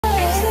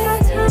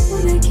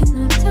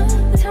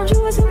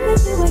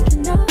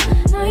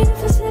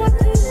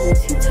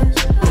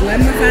let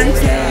me find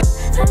out.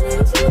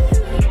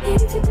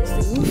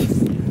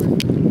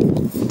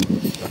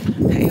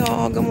 Hey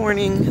y'all, good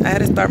morning. I had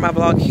to start my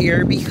vlog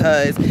here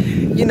because,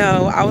 you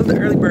know, I was the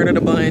early bird of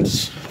the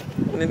bunch.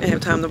 I didn't have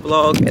time to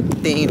vlog at the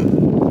theme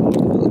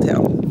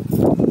hotel.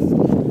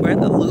 We're at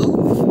the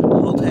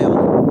Louvre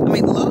Hotel. I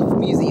mean, the Louvre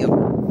Museum.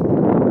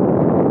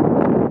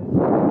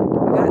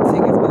 We got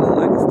tickets, but it look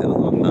like it's still a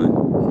long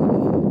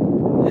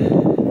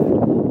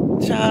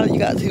line. Child, you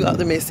got too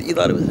optimistic. You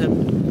thought it was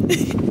him.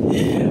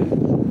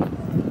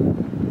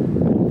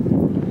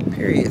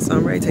 Period. So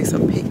I'm ready to take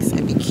some pics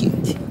and be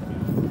cute.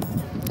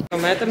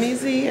 I'm at the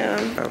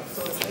museum. Oh.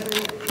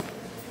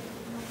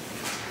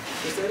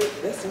 Is that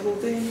it? That's the whole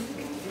thing?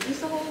 Is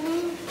this the whole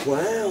Louvre?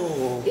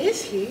 Wow.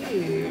 It's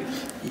huge.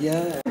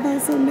 Yeah.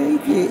 Everybody's so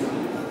naked.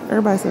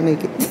 Everybody's so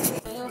naked.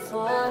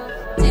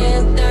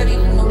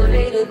 10:30, no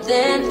later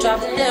than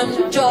drop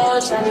them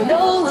drawers. I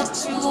know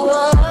what you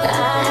are. I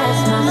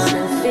ask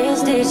myself,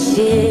 is this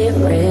shit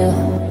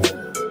real?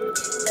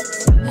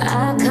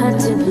 I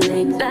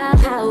contemplate about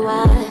how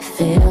I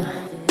feel.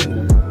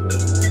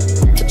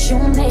 You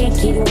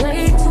make it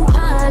way too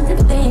hard to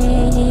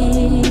think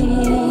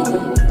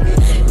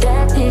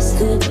that this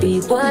could be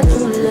what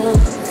you look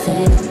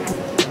for.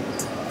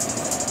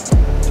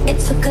 It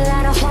took a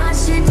lot of hard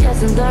shit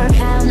just to learn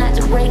how not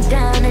to break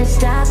down and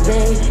stop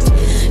it.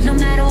 No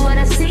matter what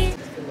I see.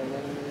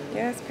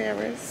 Yes,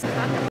 Paris.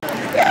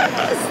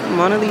 Yes,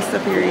 Mona Lisa,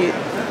 period.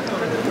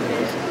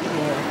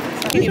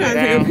 You trying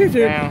to take a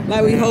picture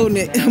like we holding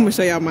it. I'm gonna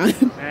show y'all mine.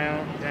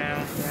 Down.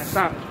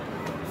 Stop.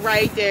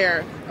 Right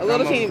there. A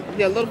little team.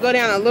 Yeah, go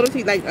down a little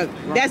team. Like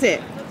that's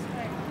it.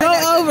 Go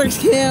over,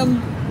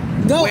 Kim.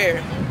 Go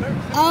Where?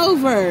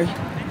 over.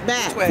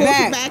 Back. Way? Push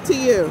it back to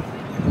you.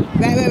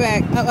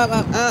 Back.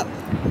 Up.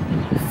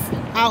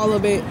 Out a little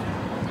bit.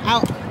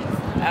 Out.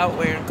 Out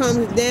where?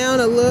 Comes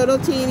down a little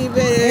teeny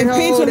bit and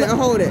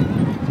hold it.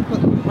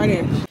 Right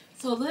there.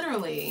 So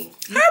literally,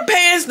 Her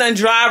pants done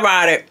dry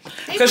rotted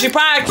because she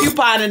probably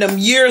couponed them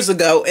years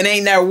ago and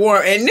ain't never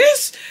worn. And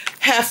this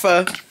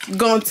heifer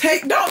gonna don't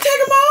take them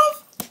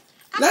off.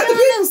 Let the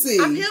people see.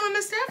 I'm peeling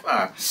the stuff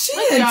off. She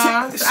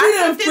done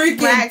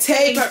freaking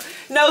tape her.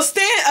 No,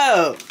 stand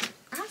up.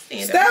 I'll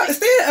stand up.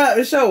 Stand up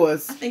and show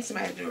us. I think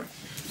somebody do it.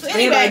 So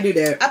Anybody do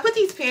that? I put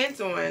these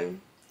pants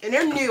on. And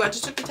they're new. I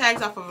just took the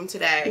tags off of them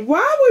today.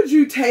 Why would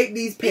you take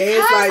these pants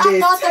because like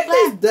this? Take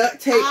this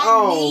duct tape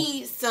off. I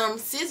need some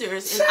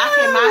scissors and I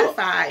can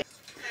modify.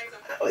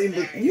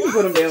 You can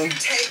put them down.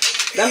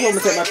 That's what I'm going to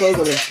take my clothes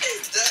over.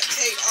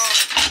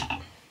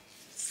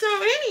 So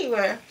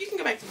anyway, you can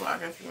go back to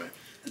vlogging if you want.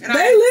 And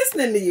they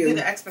listening to you. Do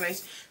the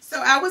explanation.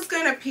 So I was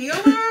going to peel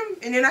them.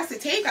 And then I said,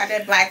 tape out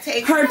that black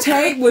tape. Her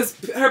pants was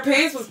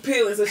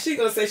peeling. So she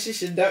going to say she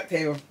should duct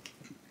tape them.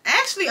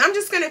 Actually, I'm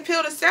just going to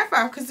peel the stuff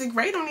off because the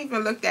gray don't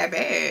even look that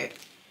bad.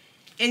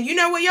 And you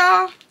know what,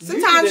 y'all?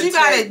 Sometimes you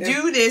got to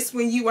do this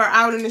when you are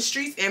out in the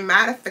streets in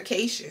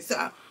modification.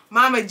 So,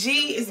 Mama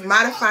G is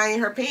modifying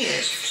her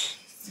pants.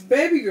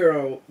 Baby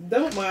girl,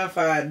 don't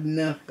modify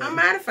nothing. I'm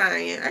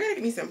modifying. I got to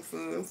get me some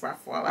food before I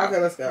fall out. Okay,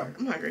 let's go.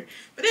 I'm hungry.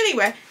 But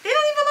anyway, they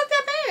don't even look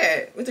that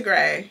bad with the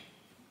gray.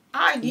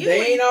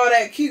 They ain't all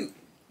that cute.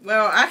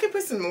 Well, I can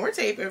put some more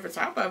tape over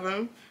top of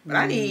them. But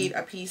I need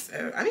I need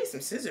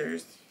some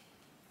scissors.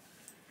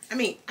 I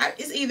mean,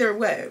 it's either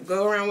what?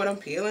 Go around with them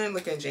peeling,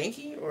 looking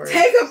janky, or...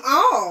 Take them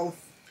off.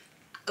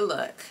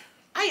 Look,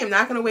 I am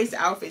not going to waste the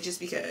outfit just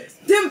because.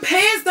 Them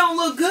pants don't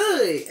look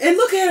good. And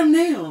look at them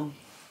now.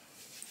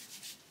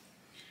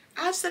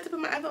 I just have to put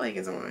my other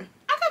leggings on.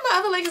 I got my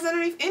other leggings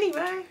underneath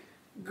anyway.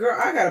 Girl,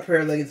 I got a pair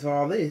of leggings for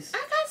all this. I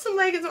got some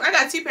leggings on. I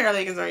got 2 pair of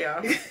leggings on,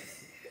 y'all.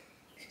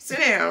 Sit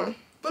down.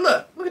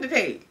 But look at the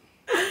tape.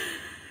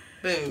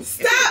 Boom.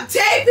 Stop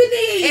taping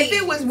these. If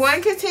it was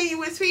one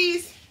continuous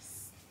piece...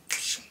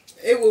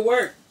 It would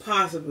work,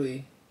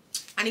 possibly.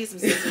 I need some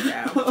scissors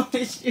now.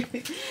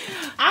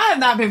 I have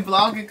not been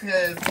vlogging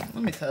because,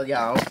 let me tell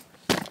y'all,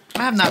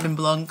 I have not been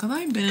vlogging because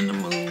I ain't been in the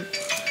mood.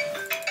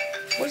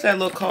 What's that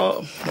little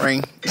called?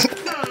 Ring.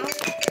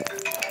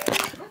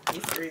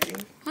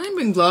 I ain't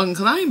been vlogging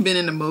because I ain't been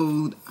in the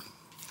mood.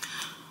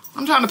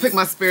 I'm trying to pick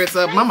my spirits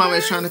up. My mama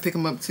is trying to pick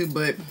them up too,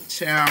 but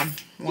child,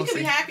 you can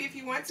be happy if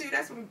you want to.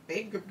 That's what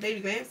baby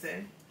Glam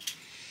said.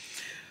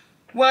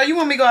 Well, you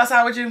want me to go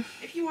outside with you?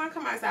 If you want to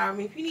come outside with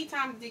me. If you need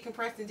time to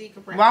decompress, then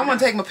decompress. Well, I want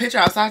to take my picture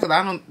outside because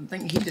I don't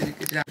think he did a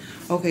good job.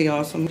 Okay,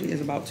 y'all, so Moody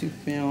is about to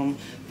film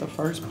the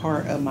first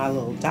part of my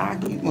little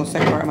second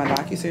part of my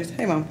docu-series.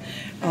 Hey, Mom.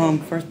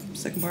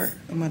 Second part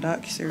of my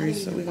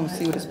docu-series, so we're going to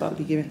see what it's about to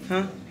be giving.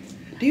 Huh?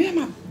 Do you have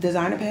my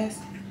designer pass?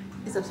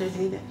 It's upstairs,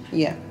 you need it?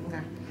 Yeah. Okay.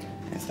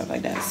 And stuff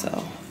like that,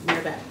 so.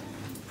 We're back.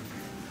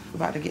 We're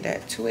about to get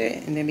that to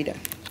it and then be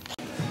done.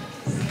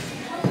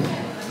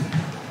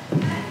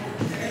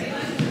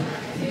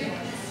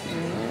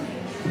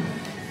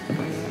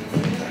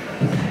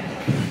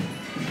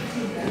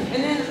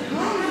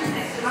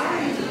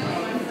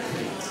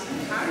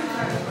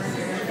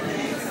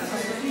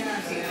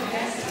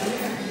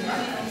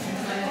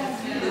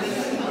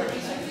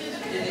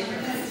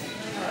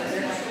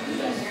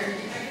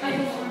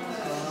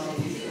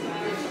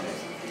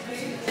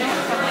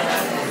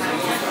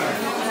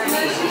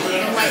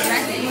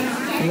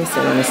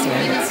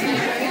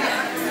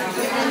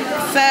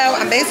 So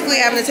I'm basically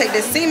having to take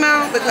this seam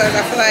out because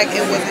I feel like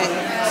it wasn't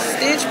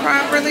stitched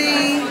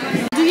properly.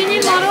 Do you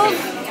need models?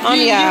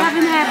 You Yeah.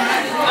 haven't had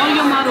all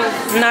your models?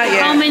 Not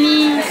yet. How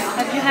many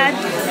have you had?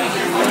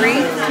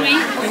 3. 3?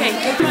 Ok.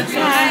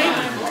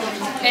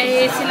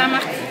 Et c'est la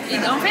marque. Et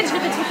en fait, je vais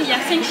t'expliquer, il y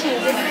a 5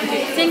 shows.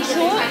 5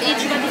 shows et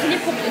tu vas défiler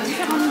pour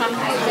différentes marques.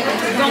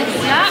 Donc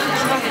là,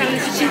 je vais faire le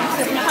stitching pour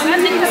cette marque-là.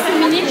 Dès que tu as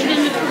terminé, tu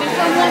viens me trouver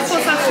soit moi,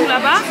 soit Fatou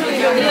là-bas.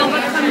 Et on va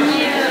te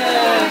ramener.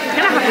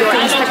 Can I have your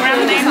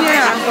Instagram name?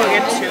 Yeah, I'll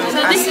get you. So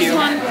this is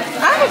one.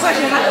 I have a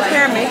question. How does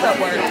hair and makeup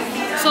work?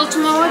 So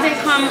tomorrow they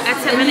come at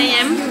 7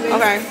 a.m.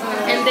 Okay.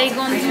 and they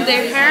gonna do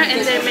their hair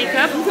and their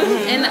makeup.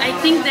 And I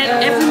think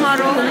that every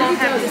model will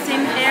have the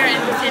same hair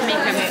and the same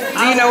makeup.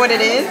 Do you know what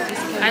it is?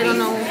 I don't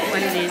know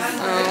what it is,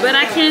 but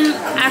I can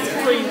ask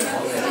for you.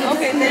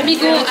 Okay. Let me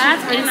go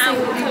ask and I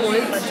will tell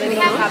you. We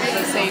have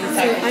the same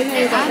type.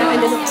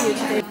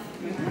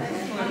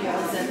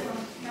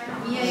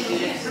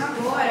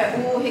 Agora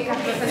o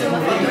Ricardo vai fazer uma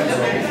foto.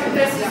 Eu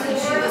preciso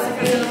de você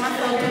fazendo uma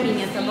foto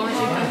minha, tá bom?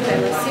 Ajeitando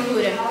ela.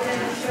 Segura.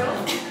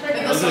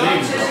 Eu vou só te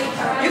ajeitar.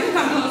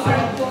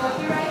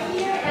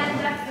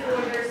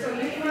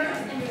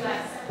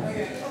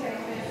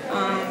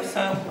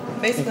 So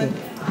basically,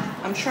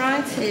 I'm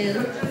trying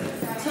to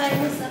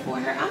tighten this up for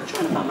her. I'm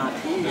trying to find my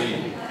pen.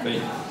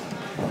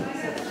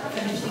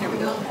 Here we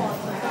go.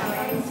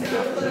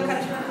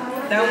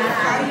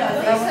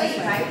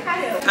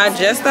 I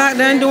just got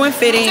done doing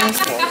fittings.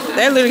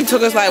 That literally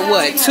took us like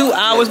what, 2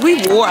 hours?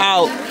 We wore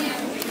out.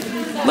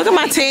 Look at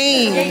my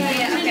team.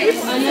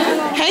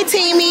 Hey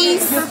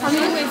teamies.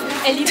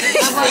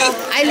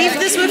 I leave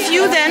this with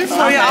you then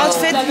for your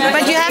outfit,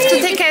 but you have to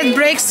take care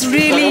breaks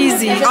really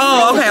easy.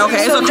 Oh,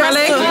 okay.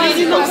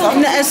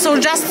 So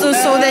just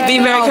so that be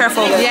you very know.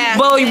 careful. Yeah.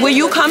 Well, will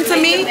you come to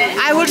me?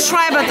 I will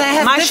try, but I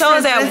have My show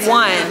is at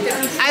 1.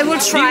 I will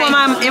Do you try. want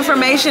my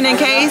information in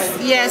case?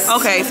 Yes.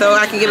 Okay, so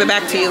I can give it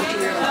back to you.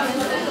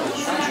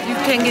 You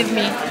can give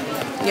me.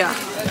 Yeah.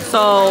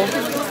 So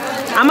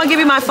I'm gonna give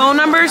you my phone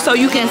number so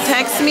you can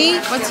text me.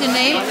 What's your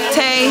name?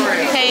 Tay.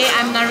 Hey,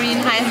 I'm Nareen.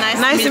 Hi,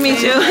 Nice to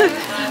meet you.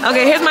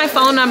 Okay, here's my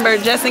phone number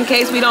just in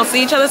case we don't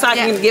see each other so I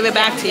can give it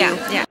back to you.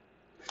 Yeah.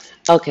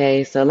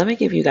 Okay, so let me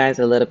give you guys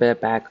a little bit of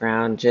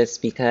background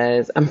just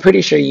because I'm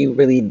pretty sure you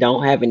really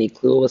don't have any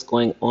clue what's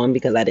going on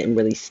because I didn't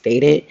really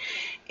state it.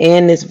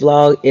 And this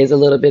vlog is a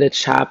little bit of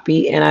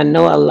choppy, and I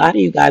know a lot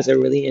of you guys are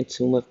really in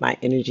tune with my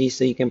energy,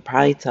 so you can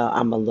probably tell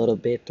I'm a little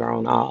bit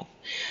thrown off.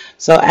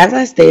 So as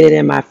I stated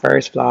in my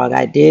first vlog,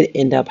 I did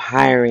end up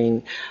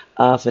hiring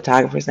a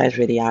photographer slash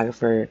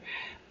videographer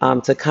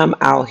to come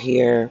out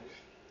here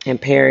in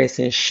Paris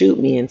and shoot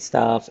me and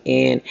stuff.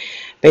 And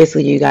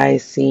basically you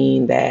guys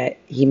seen that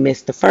he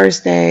missed the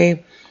first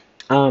day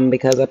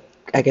because of,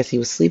 I guess he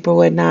was asleep or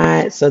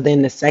whatnot. So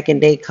then the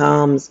second day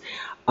comes.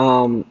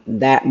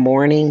 That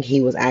morning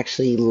he was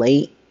actually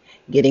late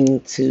getting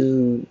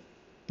to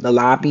the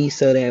lobby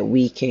so that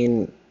we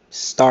can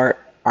start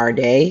our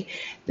day.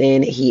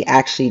 Then he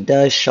actually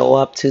does show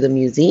up to the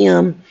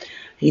museum.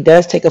 He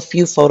does take a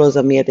few photos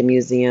of me at the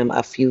museum,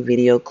 a few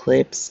video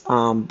clips,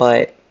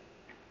 but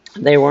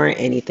they weren't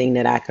anything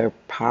that I could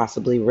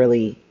possibly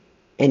really,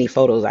 any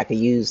photos I could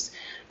use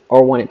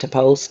or wanted to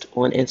post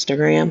on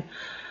Instagram.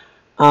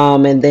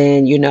 And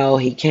then, you know,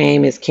 he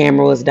came, his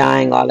camera was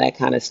dying, all that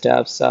kind of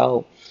stuff.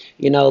 So,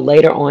 you know,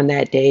 later on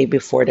that day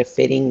before the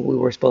fitting, we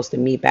were supposed to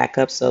meet back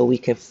up so we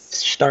could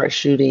start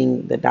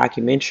shooting the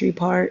documentary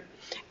part,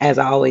 as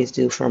I always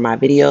do for my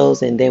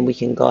videos. And then we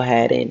can go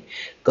ahead and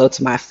go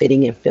to my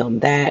fitting and film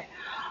that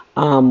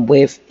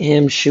with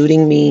him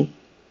shooting me.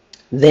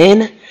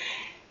 Then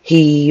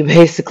he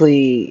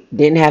basically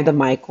didn't have the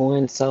mic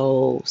on,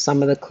 so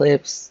some of the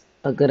clips,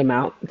 a good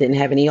amount, didn't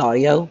have any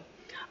audio.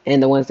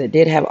 And the ones that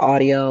did have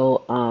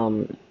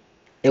audio,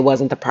 it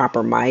wasn't the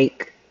proper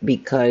mic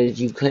because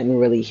you couldn't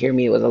really hear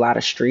me. It was a lot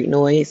of street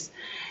noise.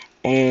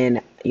 And,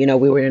 you know,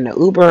 we were in the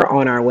Uber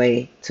on our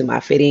way to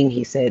my fitting.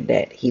 He said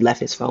that he left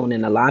his phone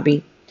in the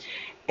lobby.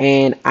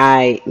 And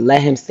I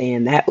let him stay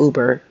in that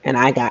Uber, and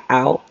I got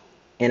out.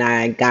 And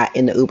I got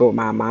in the Uber with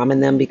my mom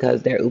and them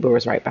because their Uber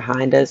was right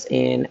behind us.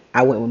 And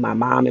I went with my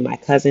mom and my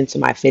cousin to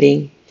my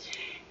fitting.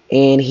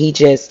 And he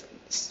just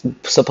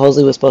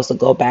supposedly was supposed to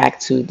go back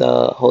to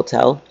the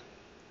hotel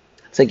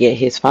to get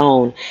his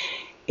phone.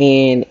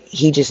 And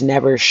he just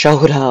never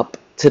showed up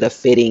to the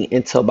fitting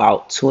until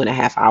about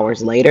 2.5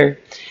 hours later.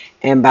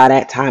 And by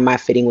that time, my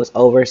fitting was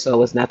over, so it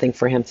was nothing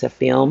for him to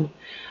film.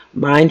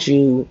 Mind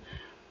you,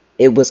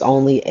 it was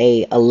only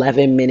a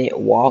 11-minute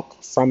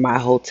walk from my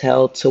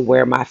hotel to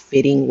where my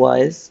fitting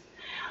was.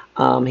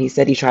 He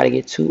said he tried to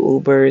get 2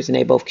 Ubers and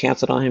they both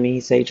canceled on him. And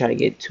he said he tried to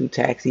get 2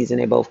 taxis and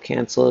they both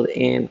canceled.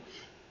 And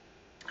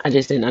I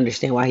just didn't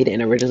understand why he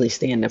didn't originally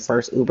stay in the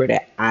first Uber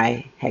that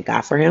I had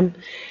got for him.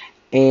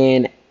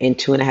 And in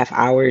 2.5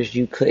 hours,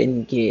 you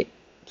couldn't get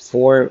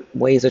 4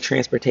 ways of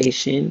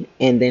transportation.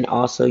 And then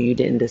also you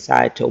didn't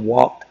decide to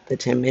walk the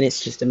 10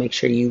 minutes just to make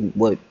sure you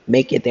would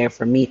make it there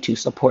for me to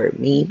support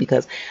me,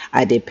 because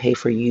I did pay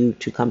for you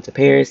to come to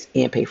Paris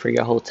and pay for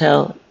your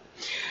hotel.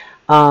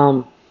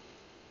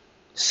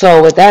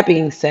 So with that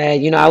being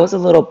said, I was a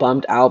little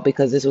bummed out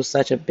because this was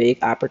such a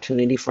big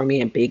opportunity for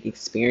me and big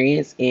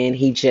experience, and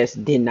he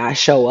just did not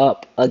show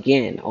up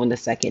again on the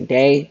second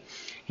day.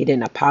 He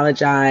didn't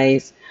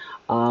apologize.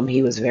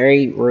 He was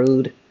very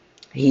rude.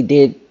 He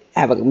did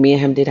me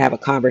and him did have a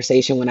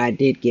conversation when I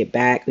did get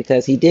back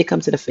because he did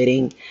come to the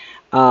fitting.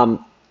 And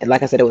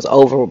like I said, it was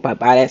over, but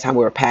by that time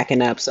we were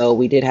packing up. So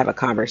we did have a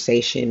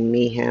conversation,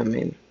 me, him,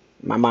 and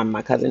my mom and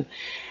my cousin.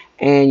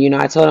 And,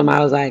 I told him,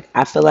 I was like,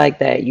 I feel like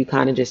that you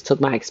kind of just took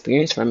my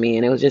experience from me.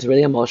 And it was just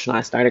really emotional.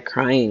 I started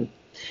crying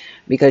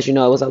because, it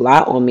was a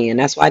lot on me. And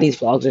that's why these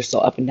vlogs are so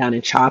up and down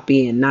and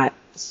choppy and not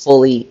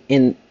fully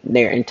in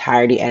their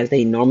entirety as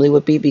they normally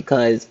would be,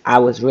 because I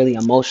was really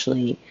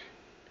emotionally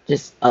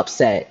just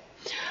upset.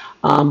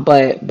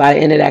 But by the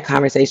end of that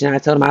conversation, I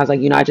told him, I was like,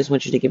 I just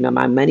want you to give me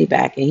my money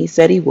back. And he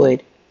said he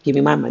would give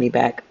me my money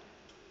back.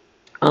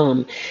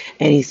 Um,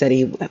 and he said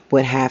he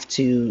would have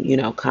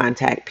to,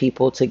 contact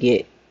people to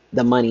get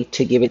the money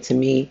to give it to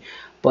me.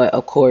 But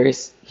of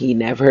course, he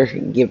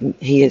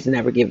has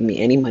never given me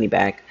any money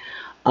back.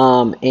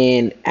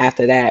 And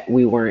after that,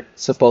 we weren't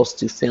supposed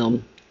to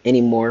film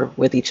anymore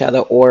with each other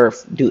or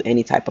do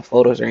any type of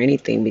photos or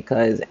anything,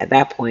 because at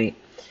that point,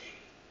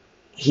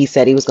 he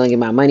said he was going to get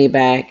my money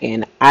back,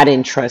 and I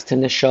didn't trust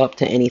him to show up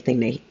to anything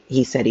that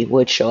he said he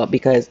would show up,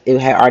 because it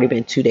had already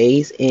been 2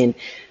 days, and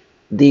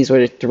these were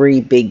the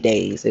 3 big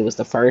days. It was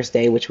the first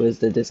day, which was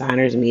the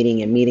designers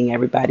meeting and meeting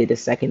everybody. The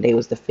second day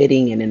was the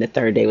fitting, and then the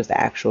third day was the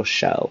actual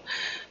show.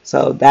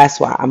 So that's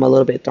why I'm a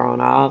little bit thrown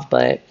off,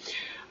 but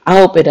I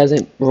hope it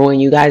doesn't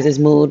ruin you guys'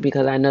 mood,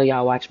 because I know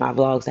y'all watch my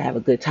vlogs to have a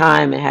good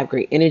time and have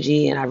great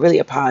energy, and I really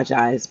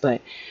apologize, but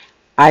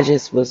I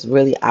just was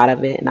really out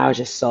of it, and I was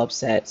just so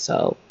upset.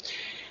 So,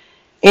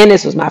 and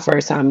this was my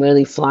first time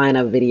really flying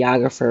a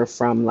videographer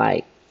from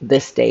like the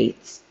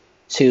States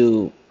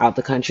to out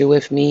the country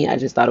with me. I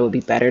just thought it would be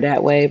better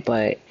that way.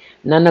 But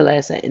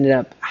nonetheless, I ended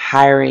up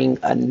hiring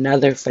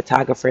another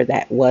photographer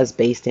that was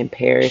based in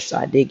Paris. So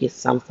I did get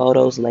some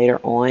photos later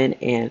on.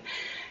 And,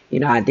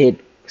 I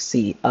did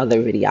see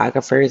other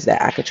videographers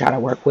that I could try to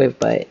work with.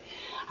 But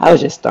I was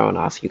just thrown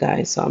off, you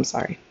guys. So I'm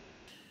sorry.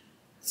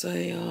 So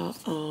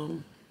y'all,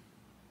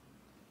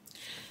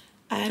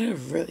 I had a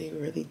really,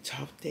 really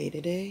tough day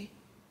today.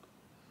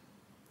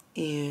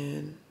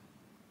 And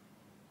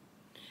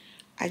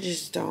I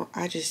just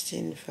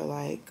didn't feel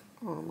like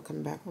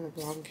coming back on the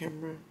vlog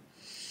camera.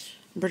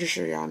 I'm pretty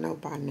sure y'all know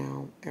by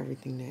now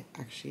everything that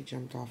actually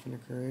jumped off and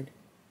occurred.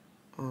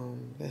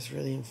 That's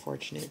really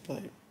unfortunate,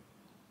 but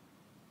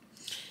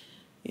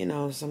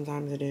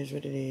sometimes it is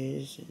what it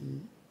is,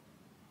 and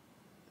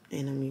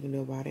ain't nothing you can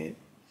do about it.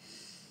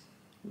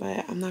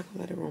 But I'm not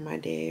gonna let it ruin my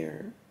day,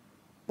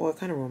 well, it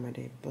kind of ruined my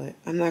day, but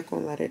I'm not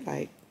gonna let it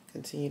like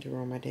continue to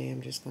ruin my day.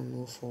 I'm just gonna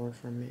move forward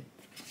from it.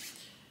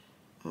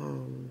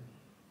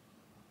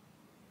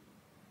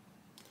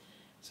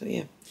 So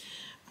yeah,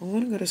 I'm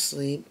gonna go to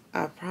sleep.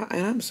 And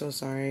I'm so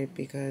sorry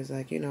because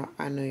I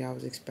know y'all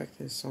was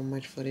expecting so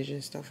much footage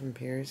and stuff from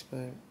Paris,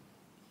 but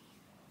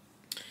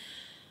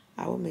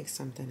I will make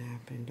something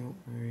happen. Don't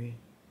worry.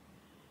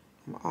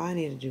 All I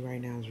need to do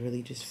right now is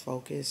really just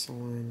focus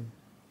on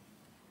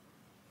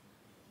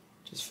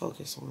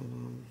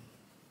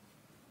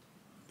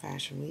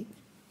Fashion Week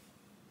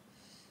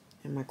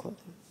and my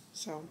clothing.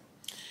 So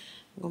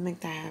I'm gonna make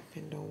that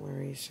happen. Don't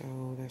worry.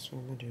 So that's what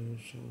I'm gonna do.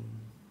 So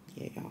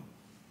yeah, y'all.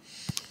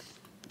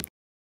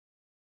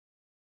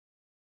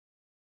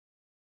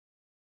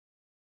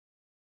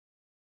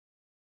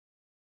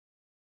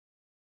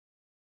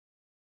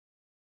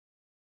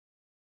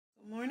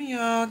 Good morning,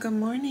 y'all. Good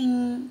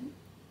morning.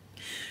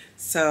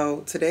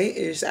 So today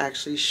is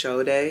actually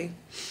show day.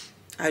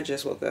 I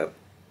just woke up.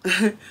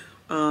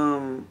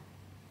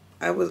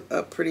 I was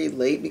up pretty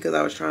late because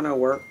I was trying to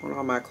work on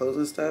all my clothes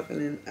and stuff,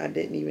 and then I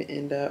didn't even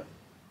end up.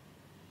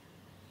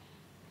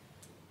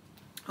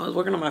 I was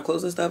working on my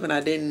clothes and stuff, and I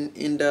didn't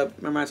end up.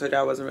 Remember, I told you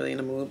I wasn't really in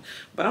the mood,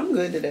 but I'm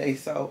good today.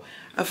 So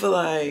I feel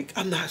like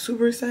I'm not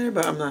super excited,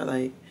 but I'm not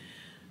like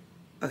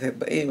okay.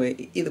 But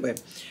anyway, either way,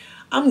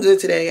 I'm good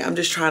today. I'm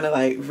just trying to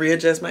like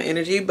readjust my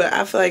energy, but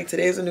I feel like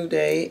today's a new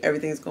day.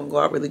 Everything's gonna go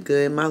out really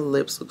good. My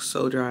lips look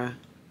so dry.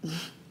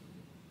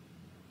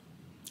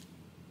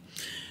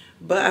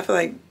 But I feel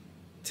like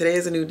today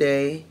is a new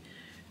day.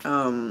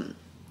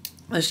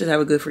 Let's just have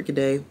a good freaking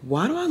day.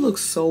 Why do I look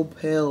so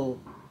pale?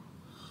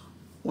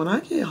 When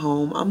I get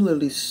home, I'm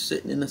literally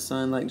sitting in the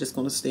sun, like just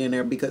gonna stand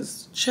there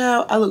because,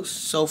 child, I look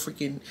so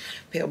freaking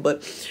pale.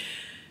 But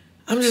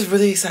I'm just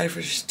really excited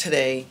for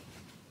today.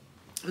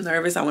 I'm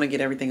nervous. I want to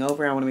get everything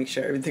over. I want to make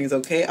sure everything's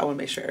okay. I want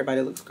to make sure everybody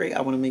looks great.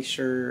 I want to make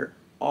sure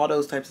all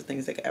those types of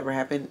things that could ever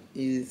happen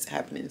is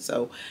happening.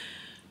 So,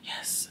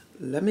 yes.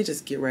 Let me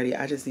just get ready.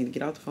 I just need to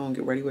get off the phone,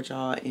 get ready with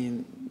y'all,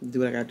 and do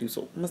what I gotta do.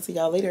 So I'm gonna see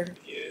y'all later.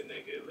 Yeah,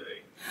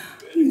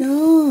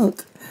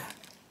 nigga,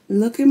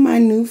 look at my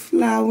new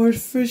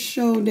flowers for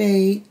show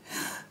day.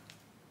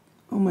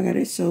 Oh my god,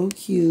 they're so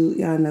cute.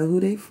 Y'all know who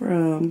they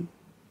from.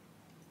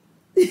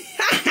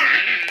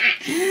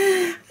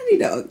 I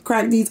need to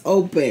crack these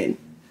open.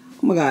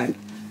 Oh my god.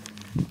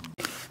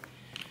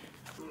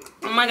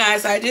 Oh my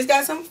God, so I just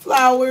got some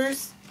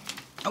flowers.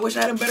 I wish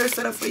I had a better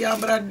setup for y'all,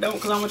 but I don't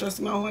because I want y'all to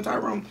see my whole entire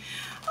room.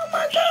 Oh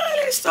my God,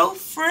 it's so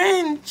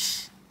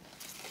French.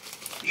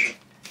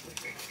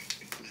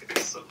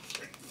 It's so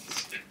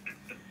French.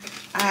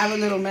 I have a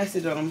little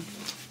message on them.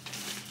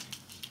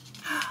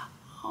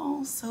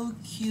 Oh, so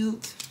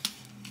cute.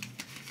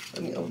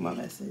 Let me open my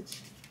message.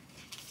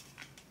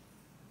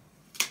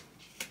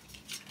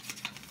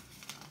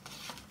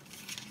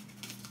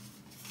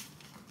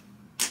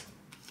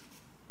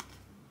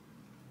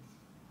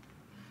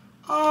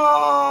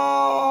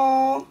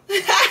 Oh,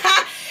 is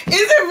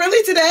it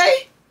really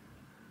today?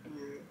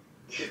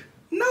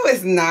 No,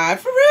 it's not.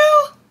 For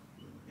real?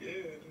 Yeah.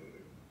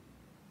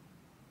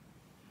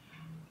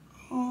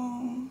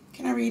 Oh,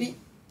 can I read it?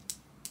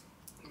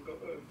 Go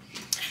ahead.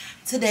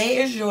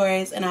 Today is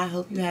yours, and I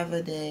hope you have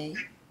a day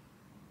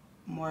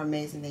more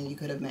amazing than you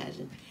could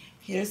imagine.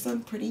 Here's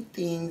some pretty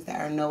things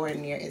that are nowhere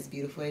near as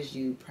beautiful as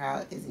you.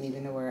 Proud isn't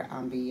even a word.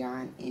 I'm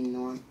beyond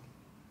enamored.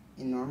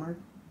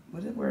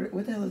 What the word?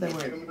 What the hell is that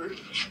word? Enamored.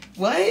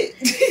 What?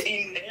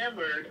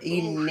 Enamored.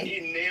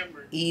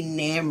 Enamored.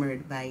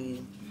 Enamored by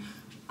you.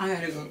 I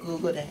gotta go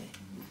Google that.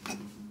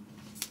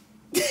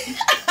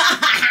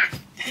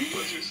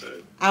 What you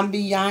said? I'm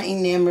beyond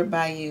enamored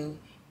by you.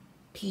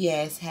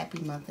 P.S. Happy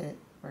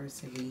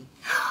motherversary.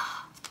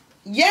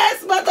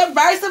 Yes,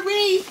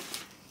 motherversary.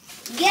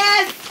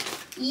 Yes.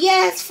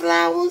 Yes,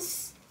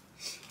 flowers.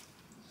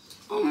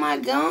 Oh my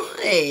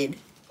God.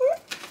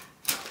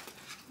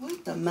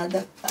 What the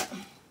motherfucker?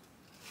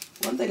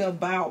 One thing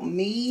about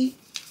me.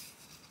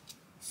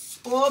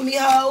 Spoil me,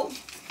 hoe.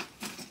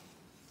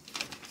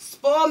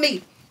 Spoil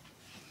me.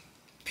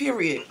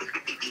 Period.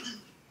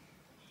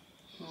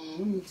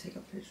 Let me take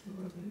a picture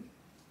of it.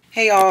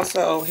 Hey y'all,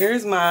 so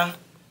here's my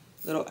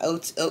little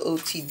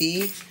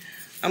OOTD.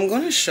 I'm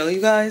going to show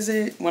you guys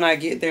it when I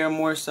get there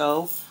more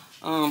so.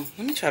 Let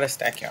me try to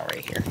stack y'all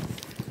right here.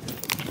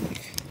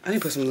 I need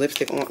to put some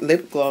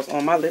lip gloss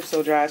on. My lips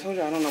so dry. I told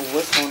you I don't know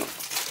what's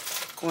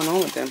going on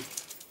with them.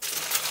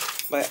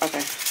 But okay,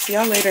 see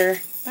y'all later.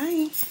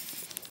 Bye.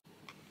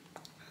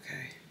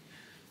 Okay,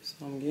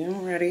 so I'm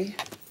getting ready.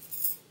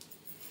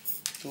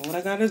 Doing what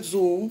I gotta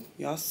do.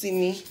 Y'all see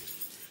me.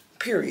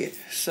 Period.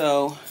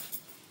 So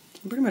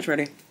I'm pretty much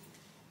ready.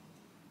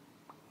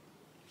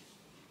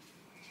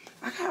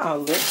 I got a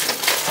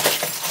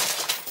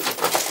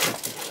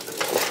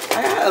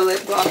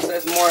lip gloss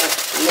that's more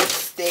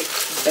lipstick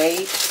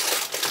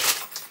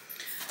based.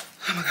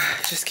 Oh my God,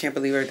 I just can't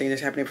believe everything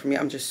that's happening for me.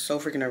 I'm just so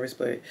freaking nervous,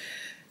 but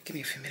give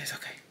me a few minutes,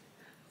 okay?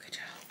 Okay,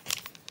 child.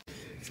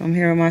 So I'm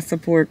here with my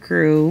support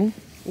crew.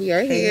 We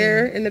are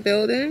here in the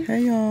building.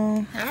 Hey,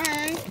 y'all.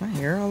 Hi. My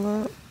hair all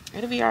up.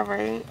 It'll be all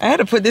right. I had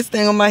to put this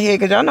thing on my head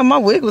because y'all know my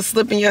wig was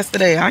slipping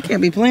yesterday. I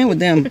can't be playing with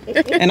them.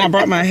 And I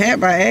brought my hat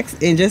by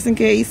accident just in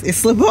case it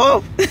slip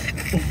off. You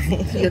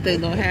got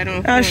that little hat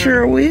on. I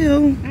sure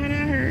will. I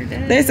heard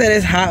that. They said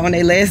it's hot on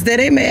their last day.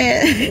 They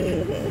mad.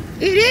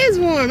 It is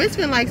warm. It's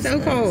been like so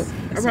cold.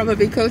 I probably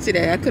be cold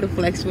today. I could have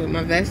flexed with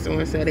my vest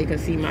on so they could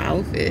see my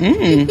outfit.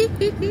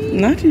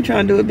 Not you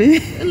trying to do it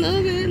big. I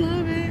love it,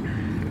 love it.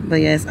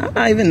 But yes, I'm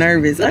not even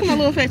nervous. Look at my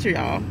little picture,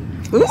 y'all.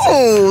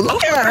 Ooh,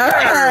 look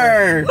at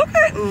her. Look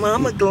at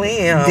Mama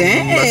Glam.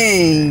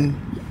 Dang.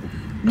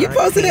 You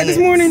posted that this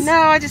morning? No,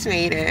 I just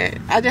made it.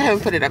 I just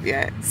haven't put it up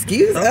yet.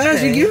 Excuse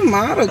us, you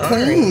model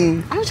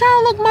clean. I'm trying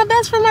to look my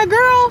best for my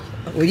girl.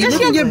 Well, you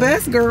looking your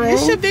best, girl.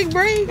 It's your big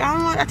break.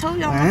 I told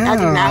y'all, I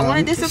do not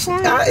want to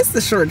disappoint. It's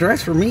the short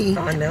dress for me.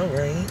 I know,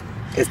 right?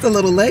 It's the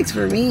little legs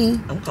for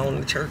me. I'm calling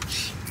the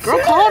church. Girl,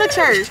 call the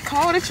church.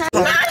 Call the church.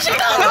 Now she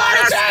gonna call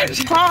the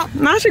church.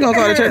 Now she gonna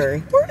call the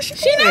church. Where is she?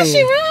 She know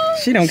she wrong.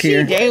 She don't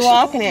care. She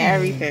jaywalking and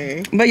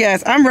everything. But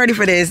yes, I'm ready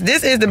for this.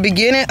 This is the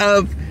beginning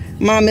of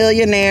my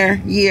millionaire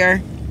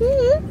year.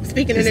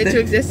 Speaking it into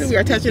existence, we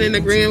are touching and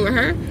agreeing with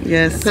her.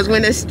 Yes. Because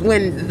when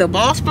the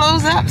boss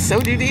blows up,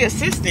 so do the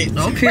assistants.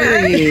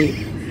 Period.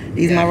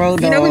 These my road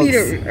dogs. You know we need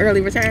an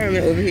early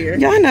retirement over here.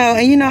 Y'all know,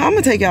 and you know I'm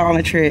gonna take y'all on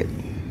a trip.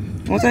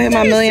 Once I hit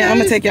my million, I'm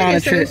gonna take y'all on a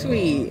trip. So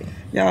sweet.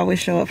 Y'all always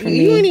show up for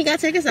me. You ain't even gotta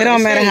take us out. It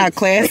don't matter how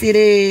classy it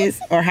is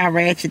or how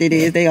ratchet it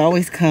is. They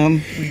always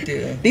come. We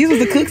do. These was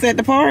the cooks at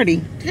the party.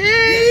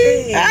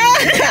 Hey.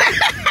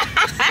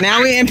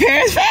 Now we in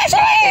Paris Fashion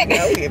Week.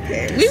 Now we in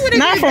Paris. We would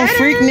Not from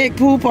Freaknik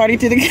pool party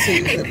to the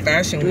The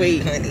Fashion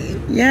Week, honey.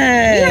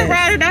 yes. We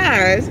ride or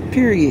dies.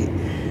 Period.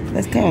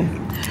 Let's go.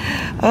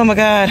 Oh my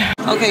God.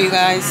 Okay, you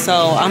guys.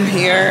 So I'm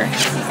here.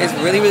 It's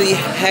really, really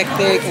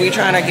hectic. We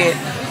trying to get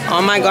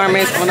all my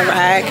garments on the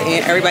rack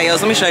and everybody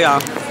else. Let me show y'all.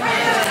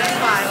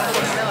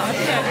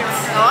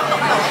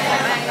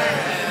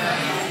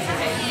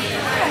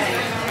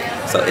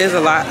 So there's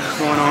a lot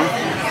going on,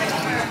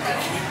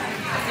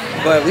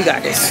 but we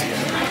got this.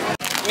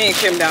 Me and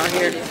Kim down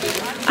here.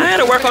 I had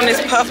to work on this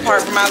puff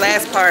part for my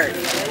last part.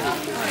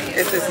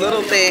 It's this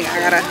little thing. I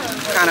gotta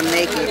kind of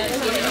make it.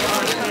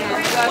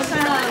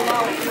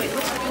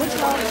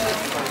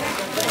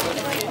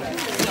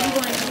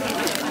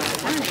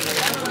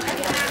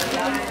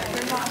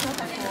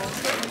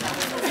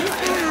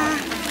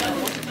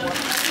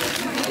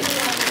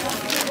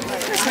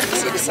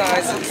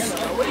 sizes.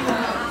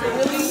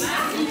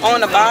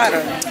 On the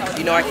bottom.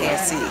 You know I can't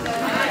see.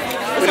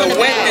 But the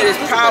width is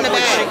probably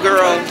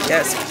girl.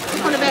 Yes.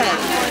 On the bag.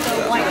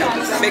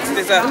 Mix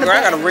this up. Girl,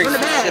 I gotta rig On the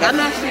bag. shit I'm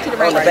up. actually to the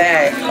right. On the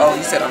bag. Oh,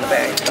 you said on the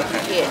bag.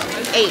 Okay.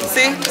 Yeah. 8.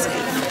 See?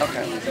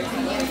 Okay.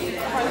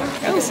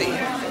 Let me see.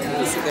 Let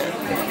me see that.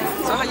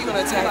 So how you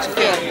gonna attach it?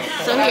 Yeah.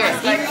 So here,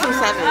 these are some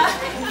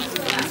 7s.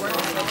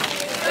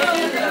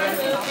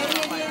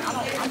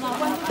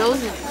 Those,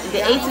 the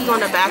 8's is on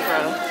the back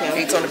row. Kim.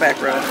 8's on the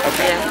back row.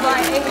 Okay.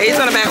 Yeah. 8's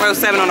on the back row,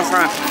 7 on the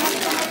front.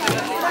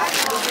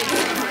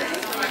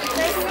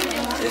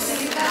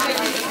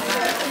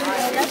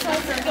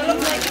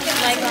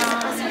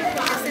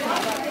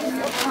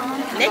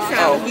 Next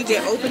time you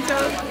get open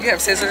toe, You have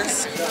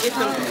scissors?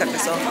 Cut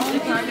this off.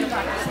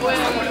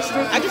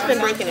 I just been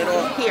breaking it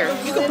off. Here,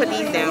 you can put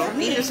these down.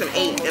 These are some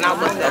 8, and I'll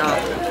bust that off.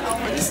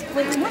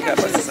 You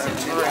gotta bust this out.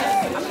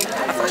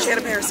 I thought she had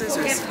a pair of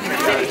scissors.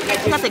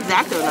 That's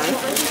exactly right.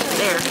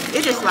 There.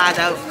 It just slides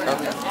out.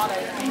 Okay.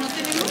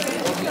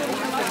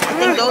 I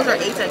think those are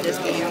 8s at this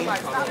game.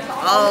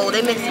 Oh,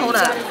 they mixed. Hold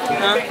up.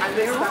 Huh?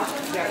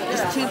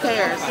 It's 2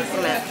 pairs.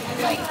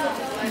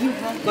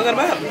 Look at them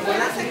up.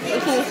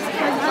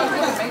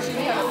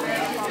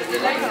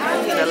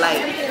 Get a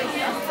light.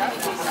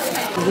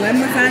 GLAM,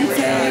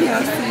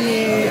 y'all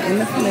see it in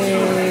the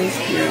flesh.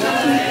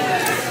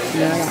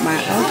 Yeah, I got my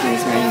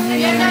outfits right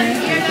here.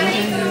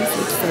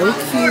 It's so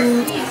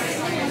cute.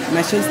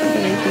 My shoes stuff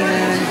right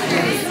there.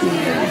 Yes,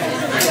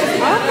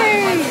 Okay.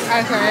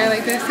 Okay,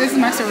 like this. This is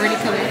my sorority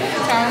color. So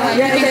I'm like,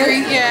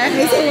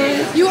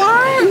 yeah. You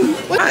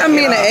are? I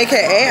mean an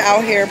AKA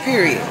out here,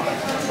 period.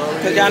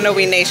 Because y'all know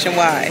we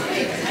nationwide.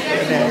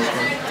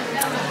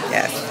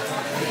 Yes.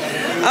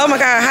 Oh my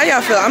God, how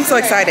y'all feel? I'm so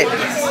excited.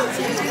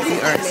 We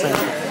are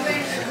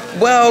excited.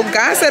 Well,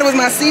 God said it was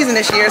my season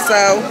this year, so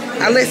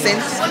I listened.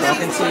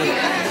 Welcome to it.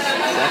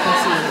 Welcome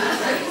to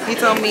it. He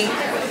told me.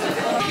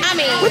 I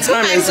mean, What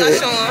time is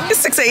it? It's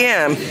 6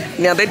 a.m.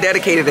 Now they're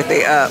dedicated if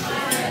they up.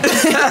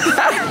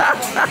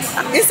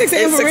 It's 6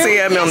 a.m. It's 6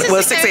 a.m.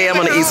 Well, 6 a.m.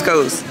 on the East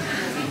Coast.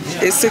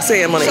 It's 6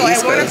 a.m. on the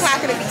East So at 1 Coast.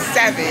 o'clock it'll be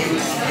 7,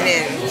 and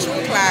then 2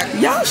 o'clock.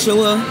 Y'all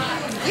sure?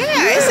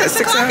 Yeah, it's 6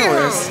 6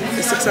 hours.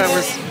 It's 6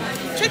 hours.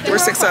 We're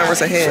 6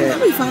 hours ahead.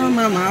 Let me find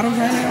my model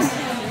right now.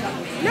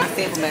 Not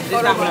sample match. This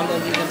is not what I'm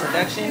going to use in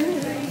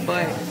production,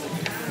 but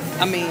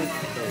I mean,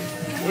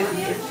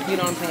 you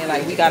know what I'm saying?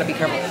 Like, we got to be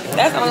careful.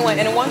 That's the only one.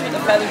 And the ones with the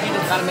feathers, you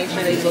just got to make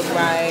sure they look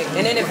right.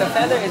 And then if the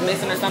feather is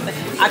missing or something,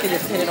 I can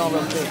just pin it on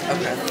real quick.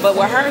 Okay. But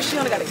with her, she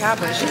only got the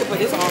cap on. She can put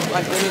this on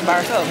like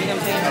by herself. You know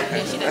what I'm saying?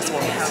 Okay. That's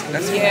one.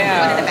 That's One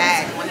in the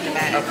bag. One in the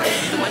bag. Okay.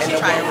 The one And she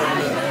tried on.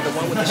 the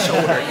one with the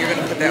shoulder, you're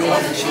going to put that on.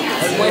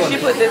 When she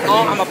puts this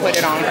on, I'm going to put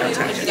it on her.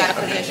 You gotta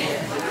position.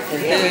 And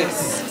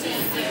this.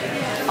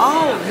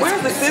 Oh,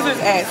 where's the scissors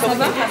at? So we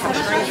can cut some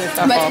strings and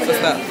stuff off and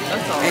stuff.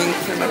 And,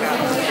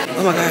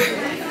 oh my God.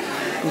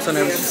 I'm so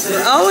nervous.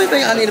 The only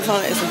thing I need to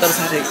find is some double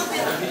sided.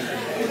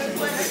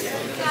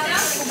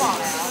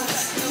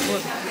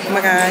 Oh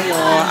my God,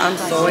 y'all. I'm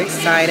so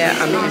excited.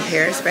 I'm in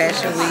Paris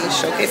Fashion Week,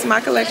 showcasing my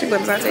collection.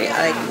 Like,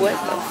 what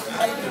the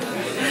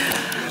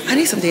I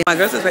need some damn. My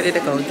girls is ready to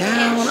go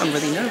down. I'm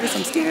really nervous.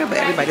 I'm scared, but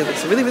everybody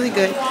looks really, really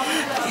good.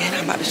 And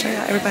I'm about to show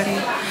y'all everybody.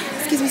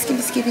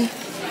 Excuse me.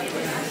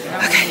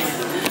 Okay.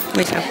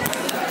 Wait now.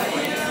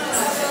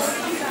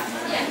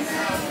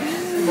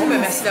 Bon, ben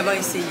merci d'avoir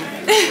essayé.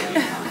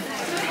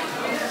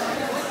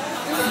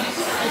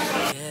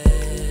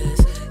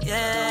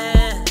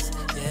 Yes.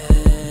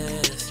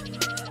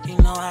 You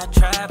know I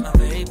tried my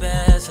very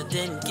best. I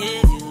didn't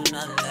give you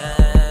nothing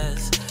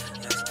less.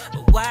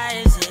 But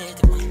why is it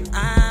that when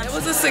It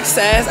was a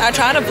success. I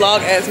tried to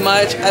vlog as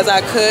much as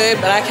I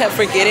could, but I kept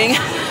forgetting.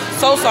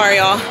 So sorry,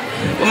 y'all.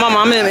 But my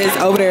mom is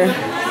over there.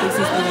 This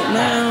is up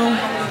now.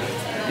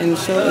 And the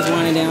show is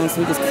winding down,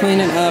 so we're just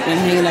cleaning up and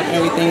hanging up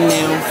everything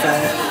now.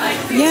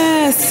 So,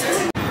 yes.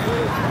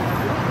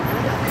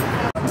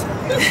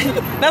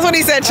 That's what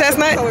he said,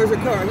 chestnut? What color is your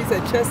car? He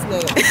said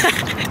chestnut.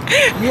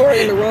 You are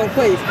in the wrong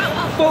place.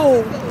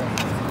 Boom.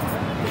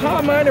 How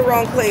am I in the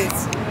wrong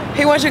place?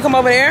 He wants you to come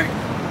over there.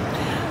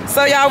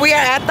 So y'all, we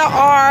are at the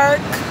Arc.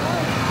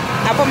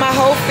 I put my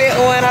whole fit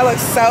on. I look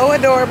so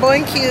adorable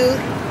and cute.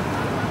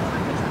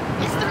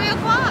 It's 3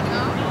 o'clock,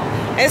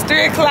 no? It's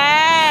 3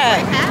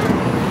 o'clock.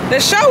 The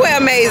show went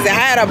amazing. I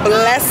had a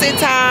blessed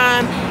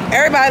time.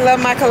 Everybody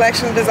loved my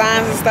collection of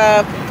designs and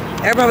stuff.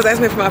 Everybody was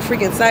asking me for my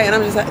freaking site, and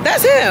I'm just like,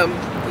 that's him.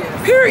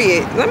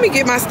 Period. Let me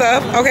get my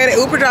stuff. Okay, the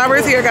Uber driver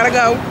is here. Gotta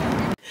go.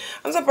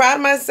 I'm so proud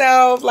of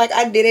myself. Like,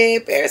 I did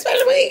it. Paris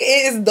Fashion Week.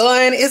 It is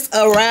done. It's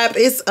a wrap.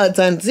 It's a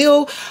done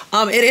deal.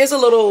 It is a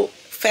little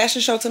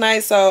fashion show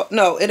tonight. So,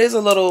 no, it is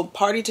a little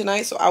party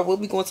tonight. So, I will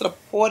be going to the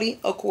party,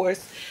 of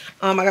course.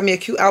 I got me a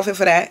cute outfit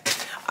for that.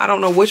 I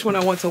don't know which one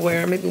I want to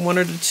wear. Maybe one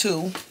or the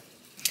two.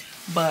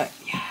 But,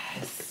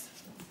 yes.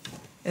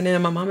 And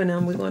then my mom and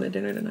them, we're going to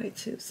dinner tonight,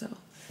 too. So,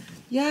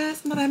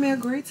 yes, but I had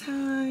a great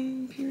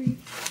time. Period.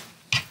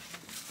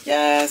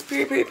 Yes,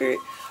 period.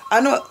 I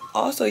know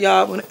also,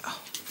 y'all, when...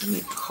 let me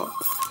call.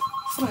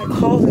 Somebody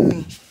calling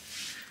me.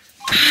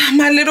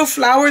 my little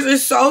flowers are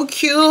so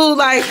cute.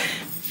 Like,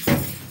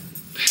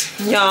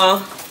 y'all,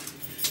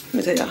 let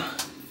me tell y'all.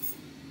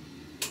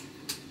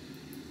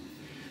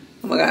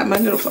 Oh my God, my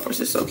little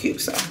flowers are so cute.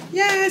 So,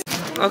 yes.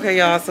 Okay,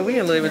 y'all, so we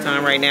in Louis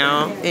Vuitton right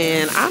now,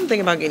 and I'm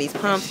thinking about getting these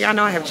pumps. Y'all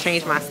know I have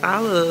changed my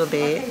style a little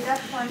bit,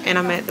 and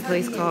I'm at the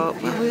place called,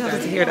 well, we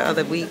was here the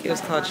other week. It was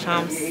called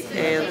Champs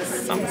and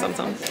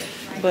something.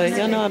 But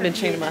y'all know I've been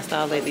changing my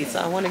style lately, so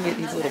I want to get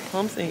these little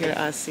pumps in here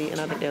I see, and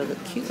I think they'll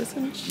look cute with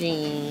some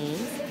jeans.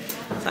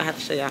 So I have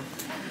to show y'all.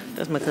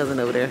 That's my cousin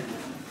over there.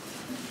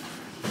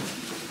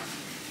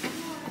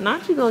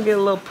 Not you gonna get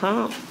a little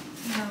pump.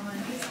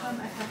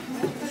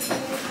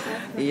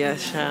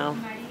 Yes, child.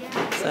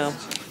 So.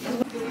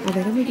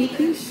 Okay, let me get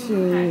these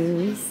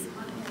shoes.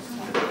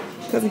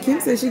 Cousin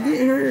Kim said she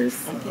getting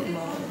hers. I'm getting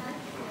mine.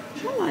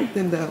 I like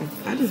them though.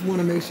 I just want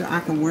to make sure I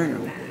can wear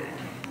them.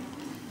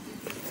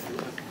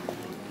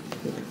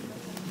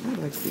 I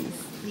like these.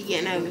 You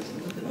getting those?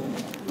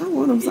 I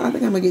want them, so I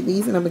think I'm gonna get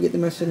these, and I'm gonna get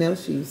them my Chanel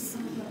shoes.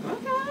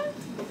 Okay.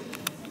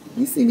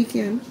 You see me,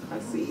 Kim? I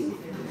see you.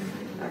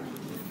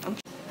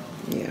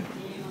 Yeah.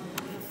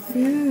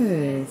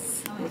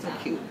 Yes. Those are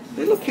cute.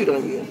 They look cute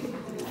on you.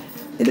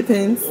 It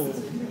depends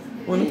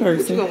on the person.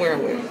 What you gonna wear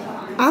them with?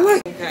 I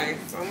like. Okay,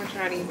 so I'm gonna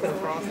try to put a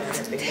frost on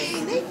everything.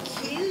 Dang, they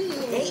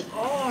cute. They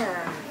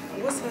are.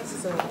 What size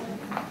is that?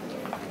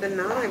 The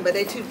 9, but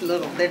they too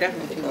little. They're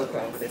definitely too little.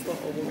 But it's gonna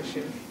over my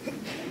shoe.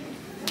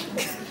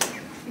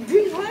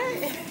 Do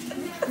what?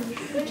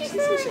 What you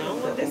say? I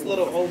don't want this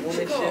little old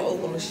woman shoe.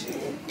 Old woman shoe.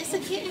 It's a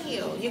kitten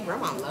heel. Your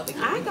grandma love it.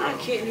 I got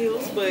kitten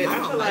heels, but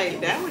I feel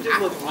like that one just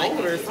looks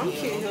older. Some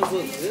kitten heels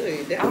look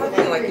good. I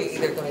feel like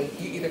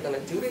you're either gonna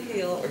do the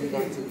heel or you're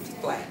gonna do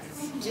flats.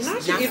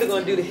 You're either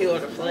gonna do the heel or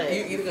the flat.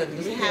 You're either gonna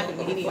do the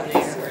heel or the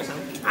flats.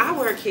 I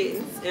wear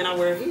kittens and I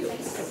wear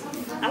heels.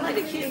 I like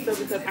the kittens though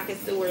because I can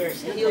still wear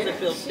heels and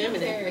feel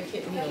feminine.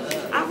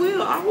 I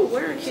will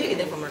wear a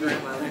kitten from my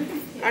grandmother.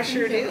 I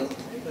sure do.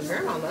 My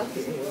grandma loves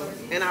kitten heels.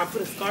 And I'll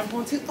put a scarf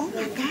on too. Oh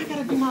my God, I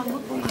gotta do my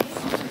look on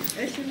myself.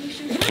 I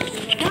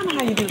don't know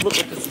how you do look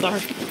with the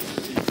scarf.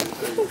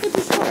 Look at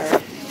the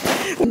scarf.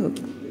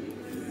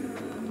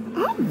 I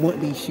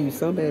want these shoes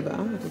so bad, but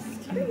I'm just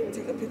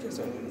take a picture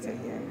so I can say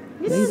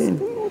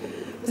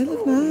They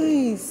look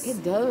nice.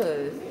 It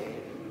does.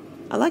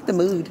 I like the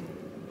mood.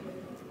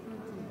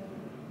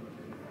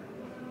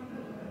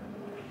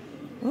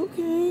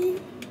 Okay.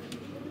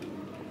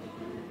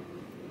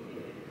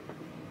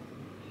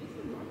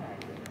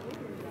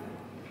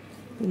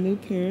 The new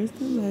Paris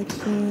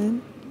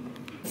collection.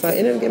 So I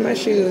ended up getting my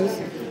shoes.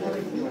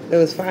 It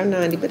was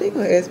 $5.90, but they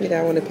gonna ask me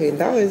that I want to pay in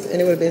dollars,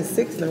 and it would have been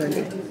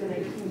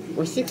 $6.90.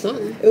 Or $6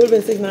 something. It would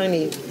have been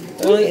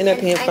 $6.90. I only ended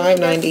up paying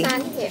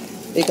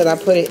 $5.90 because I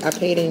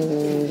paid in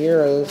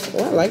euros.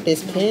 Oh, I like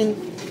this pen.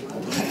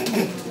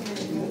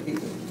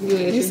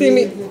 You see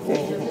me?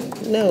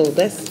 No,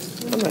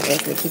 I'm not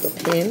asking to keep a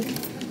pen.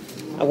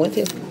 I want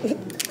to.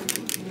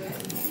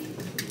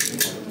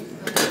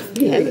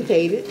 You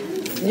hesitated.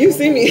 You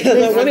see me?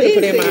 I wanted to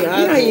put it in my. You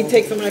know how you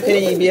take somebody's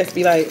pen and you just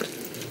be like,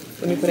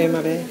 let me put it in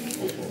my bag.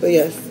 But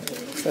yes,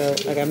 so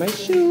I got my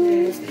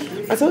shoes.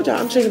 I told y'all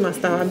I'm changing my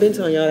style. I've been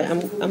telling y'all that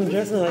I'm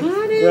dressing like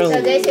grown.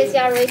 So this is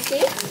your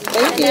receipt.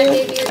 Thank you. And I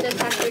give you the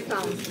tax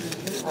refund.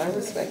 I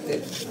respect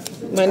it.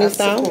 My new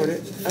style?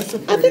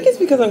 I think it's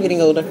because I'm getting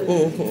older.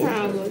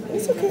 Probably.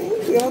 It's okay.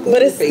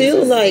 But it's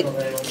still like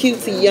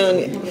cutesy,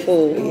 young,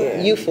 full,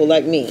 youthful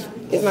like me.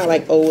 It's not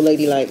like old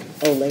lady like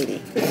old lady.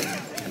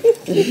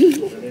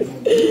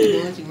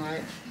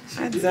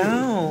 I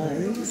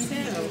don't.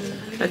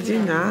 I do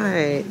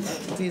not.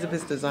 These of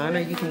his designer,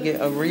 you can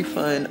get a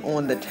refund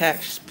on the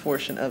tax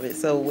portion of it.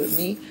 So with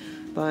me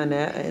buying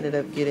that, I ended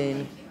up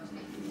getting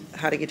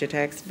how to get your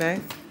tax back.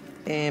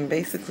 And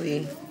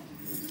basically,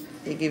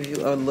 it gives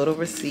you a little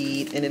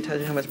receipt and it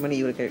tells you how much money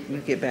you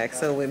get back.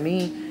 So with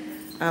me,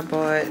 I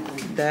bought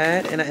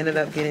that and I ended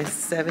up getting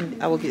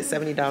I will get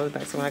 $70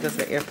 back. So when I go to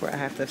the airport, I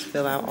have to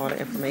fill out all the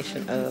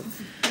information of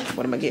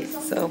what I'm gonna get.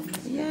 So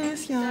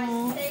yes,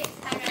 y'all.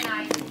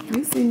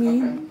 You see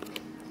me?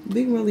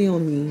 Big Rolly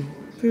on me.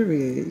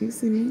 Period. You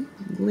see me?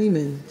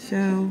 Gleaming.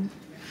 Chow.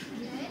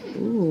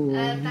 Ooh.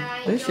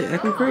 That shit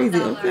acting crazy.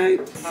 Okay.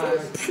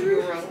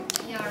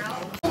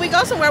 When we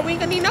go somewhere, we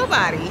ain't gonna need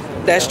nobody.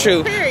 That's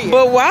true. Period.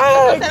 But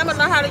why? I'm gonna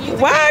know how to use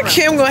Why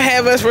Kim gonna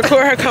have us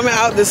record her coming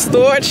out the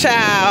store,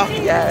 child?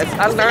 Yes,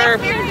 I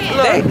learned.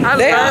 Look, I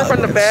learned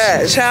from the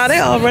best. Child, they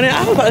all running.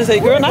 I was about to say,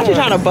 girl, not you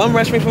trying to bum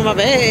rush me for my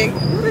bag.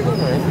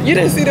 You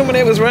didn't see them when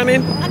they was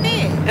running? I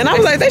did. And I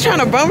was like, they trying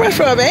to bum rush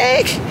for a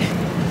bag?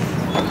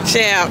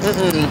 Child,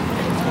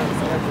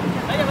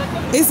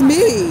 It's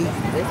me.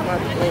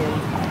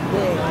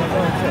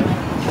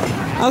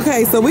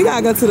 Okay, so we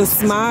gotta go to the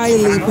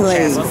Smiley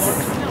place.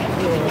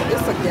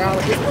 It's a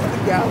gallery.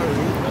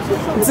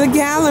 It's a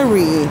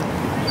gallery.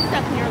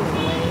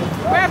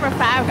 Wherever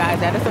Five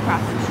Guys at, it's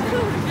across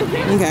the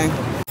street. Okay.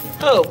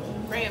 Oh.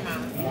 Grandma.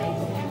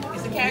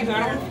 It's a cat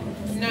garden.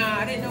 Nah,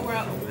 I didn't know where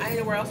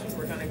else we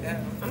were gonna go.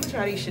 I'm gonna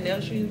try these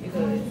Chanel shoes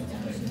because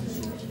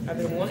I've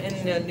been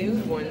wanting the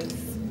nude ones.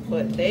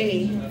 but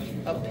they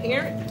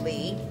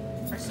apparently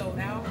are sold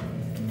out.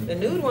 The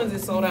nude ones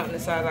is sold out in the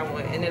size I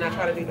want, and then I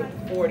try to do the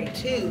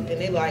 42, and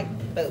they like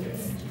those.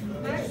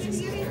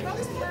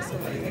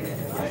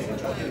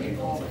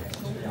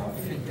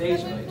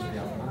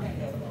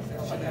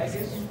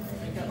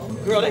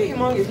 Girl, they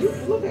humongous. You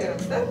look at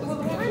them. That's the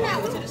one. Right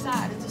now, to the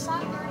side. Is the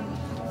side dirty?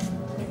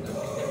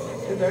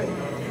 It's dirty.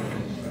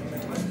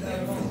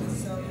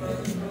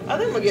 I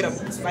think I'm gonna get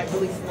them like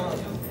really small.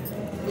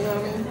 You know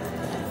what I mean?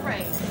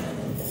 Right.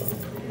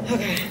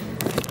 Okay.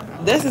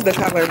 This is the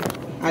color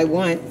I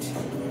want.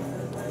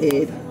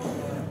 This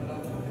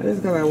is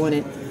the color I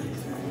wanted.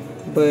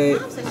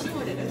 But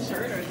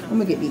I'm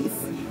gonna get these.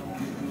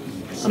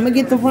 I'm gonna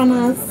get the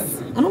runners.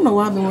 I don't know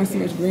why I've been wearing so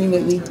much green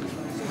lately.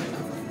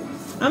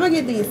 I'm gonna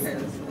get these.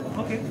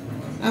 Okay.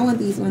 I want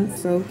these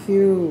ones. So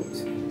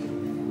cute.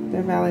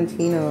 They're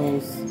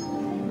Valentinos.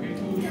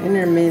 And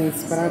they're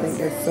men's, but I think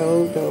they're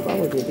so dope. I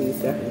would get these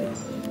definitely.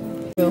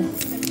 Well,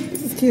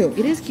 this is cute.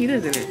 It is cute,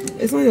 isn't it?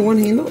 It's only one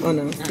handle? Oh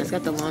no. No, it's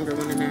got the longer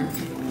one in there.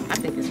 I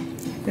think it's.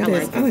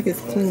 I like it's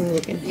clean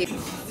looking. Yeah.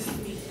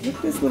 Look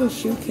at this little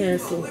shoe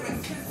carousel.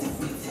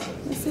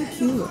 That's so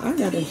cute. I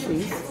got them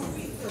shoes.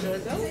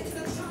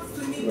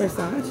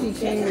 Versace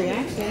chain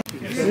reaction.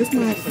 So this is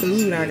my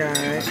food I got.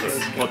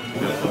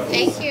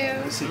 Thank you.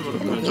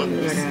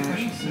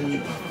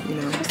 You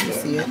know, you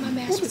see it.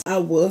 I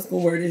was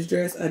gonna wear this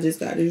dress. I just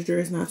got this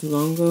dress not too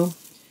long ago.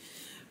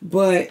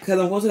 But, because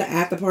I'm going to the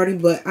after party,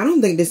 but I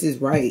don't think this is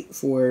right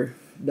for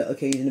the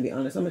occasion, to be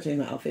honest. I'm gonna change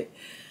my outfit.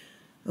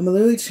 I'm gonna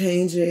literally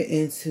change it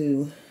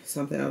into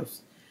something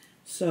else.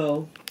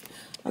 So,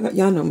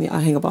 y'all know me. I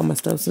hang up all my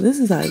stuff. So, this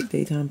is like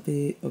daytime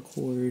fit, of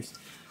course.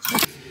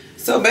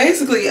 So,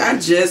 basically, I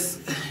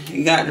just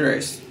got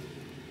dressed.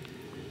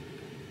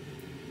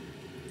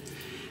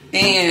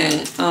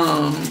 And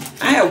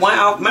I had one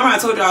outfit. Remember I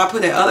told y'all I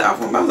put that other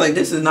outfit on? I was like,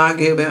 this is not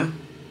good, man.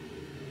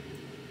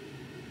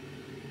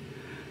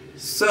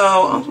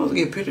 So I'm supposed to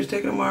get pictures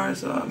taken tomorrow.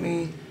 So I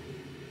mean,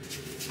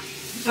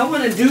 I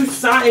want to do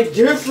something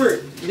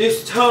different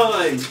this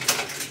time.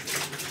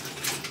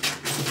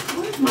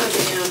 Where's my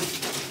damn?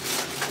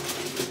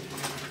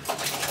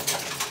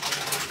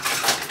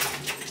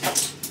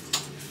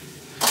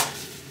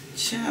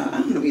 Child,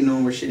 I don't even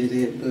know where shit is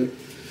at, but.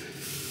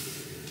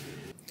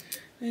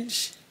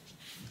 Bitch.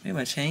 Made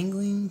my chain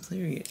gleam,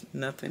 period.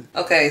 Nothing.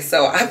 Okay,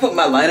 so I put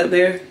my light up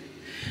there.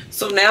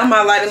 So now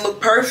my lighting look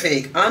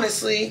perfect.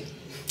 Honestly,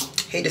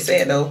 hate to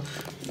say it though,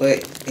 but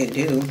it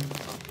do.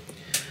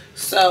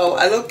 So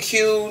I look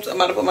cute. I'm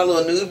about to put my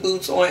little nude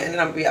boots on and then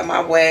I'm gonna be on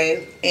my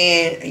way.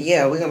 And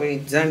yeah, we're gonna be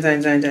done.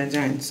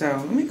 So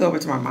let me go over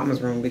to my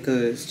mama's room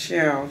because,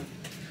 child,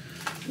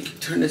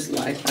 turn this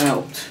light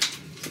out.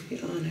 To be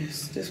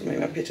honest, this will make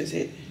my pictures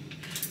hit.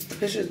 The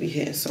pictures be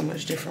hitting so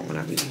much different when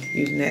I be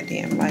using that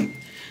damn light.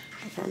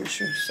 I promise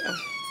you. So,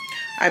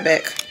 I'm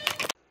back.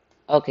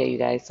 Okay, you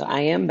guys, so I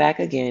am back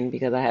again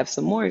because I have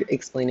some more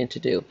explaining to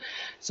do.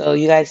 So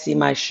you guys see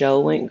my show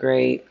went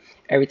great.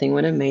 Everything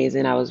went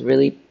amazing. I was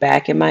really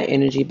back in my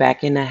energy,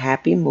 back in a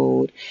happy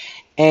mood.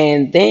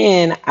 And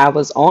then I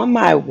was on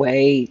my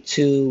way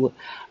to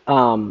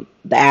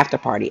the after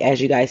party.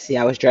 As you guys see,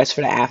 I was dressed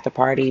for the after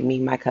party. Me,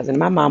 my cousin,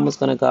 my mom was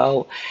going to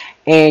go.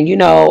 And, you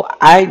know,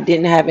 I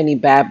didn't have any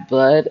bad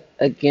blood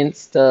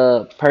against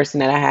the person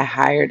that I had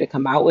hired to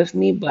come out with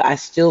me, but I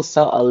still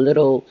felt a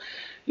little,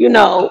 you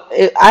know,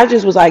 I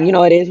just was like, you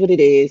know, it is what it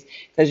is.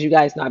 Because you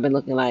guys know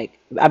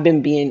I've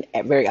been being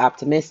very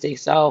optimistic.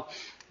 So,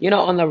 you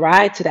know, on the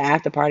ride to the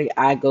after party,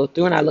 I go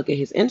through and I look at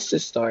his Insta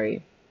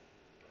story.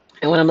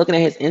 And when I'm looking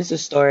at his Insta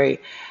story,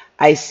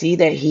 I see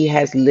that he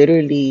has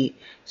literally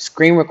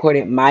screen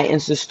recorded my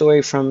Insta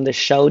story from the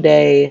show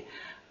day,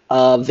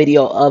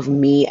 video of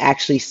me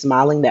actually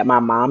smiling that my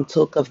mom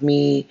took of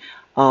me,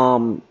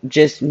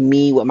 just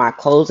me with my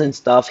clothes and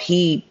stuff.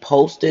 He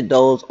posted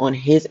those on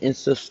his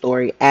Insta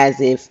story as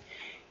if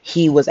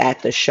he was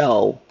at the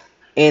show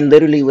and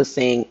literally was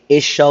saying,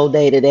 it's show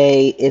day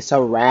today, it's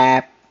a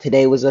wrap.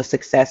 Today was a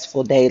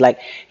successful day. Like,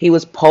 he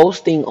was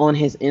posting on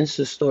his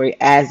Insta story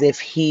as if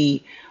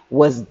he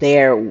was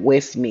there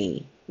with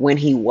me when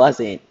he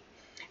wasn't.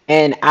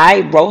 And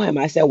I wrote him,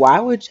 I said,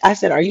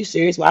 are you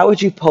serious? Why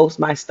would you post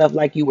my stuff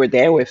like you were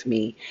there with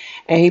me?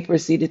 And he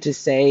proceeded to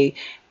say,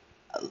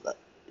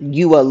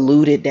 you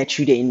alluded that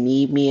you didn't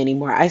need me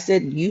anymore. I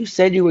said, you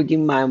said you were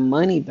giving my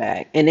money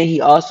back. And then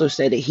he also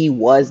said that he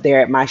was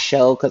there at my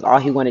show because all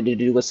he wanted to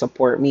do was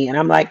support me. And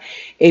I'm like,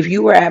 if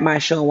you were at my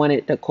show and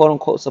wanted to quote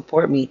unquote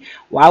support me,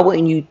 why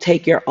wouldn't you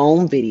take your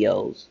own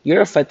videos?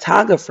 You're a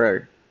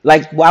photographer.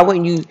 Like, why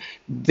wouldn't you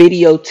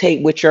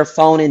videotape with your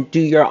phone and do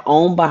your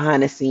own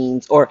behind the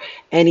scenes or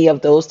any of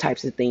those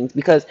types of things?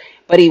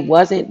 But he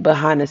wasn't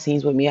behind the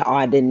scenes with me at all.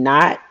 I did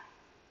not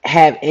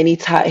have any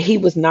time. He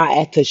was not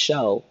at the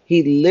show.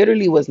 He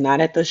literally was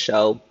not at the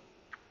show.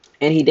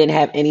 And he didn't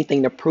have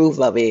anything to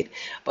prove of it,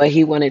 but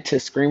he wanted to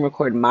screen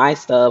record my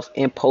stuff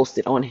and post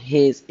it on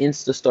his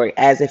Insta story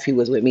as if he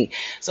was with me.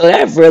 So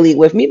that really,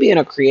 with me being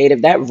a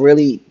creative, that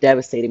really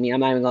devastated me.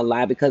 I'm not even gonna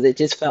lie, because it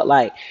just felt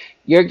like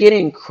you're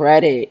getting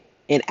credit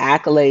and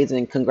accolades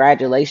and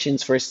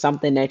congratulations for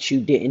something that you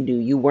didn't do.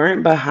 You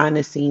weren't behind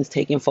the scenes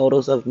taking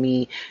photos of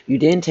me. You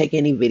didn't take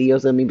any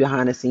videos of me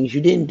behind the scenes.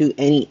 You didn't do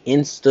any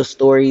Insta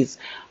stories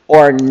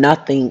or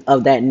nothing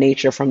of that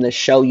nature from the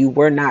show. You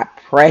were not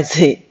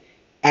present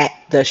at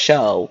the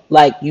show.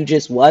 Like you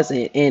just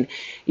wasn't. And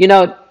you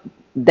know,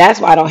 that's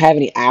why I don't have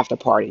any after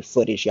party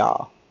footage,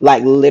 y'all.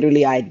 Like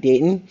literally I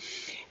didn't.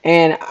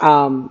 And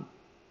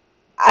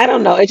I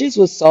don't know. It just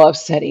was so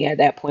upsetting at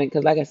that point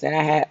because, like I said,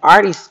 I had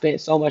already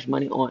spent so much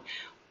money on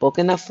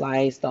booking the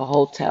flights, the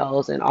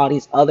hotels, and all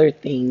these other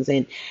things.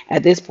 And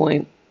at this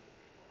point,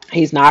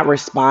 he's not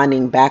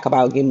responding back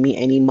about giving me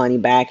any money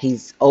back.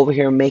 He's over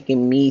here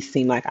making me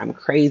seem like I'm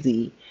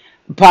crazy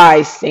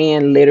by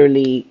saying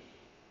literally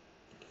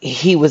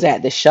he was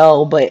at the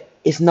show, but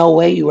it's no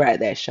way you were at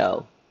that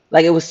show.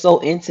 Like it was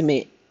so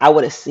intimate, I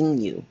would have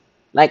seen you.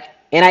 Like,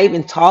 and I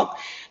even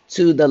talked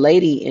to the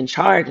lady in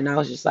charge, and I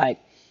was just like,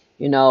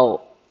 you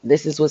know,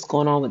 this is what's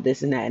going on with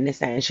this and that and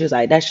this and that. And she was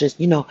like, that's just,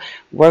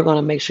 we're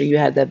gonna make sure you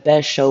have the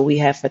best show. We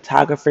have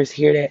photographers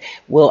here that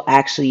will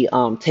actually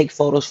take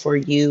photos for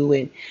you,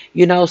 and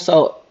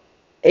so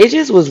it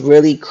just was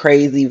really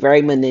crazy,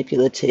 very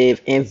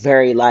manipulative, and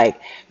very like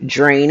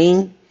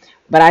draining.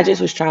 But I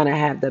just was trying to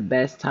have the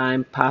best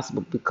time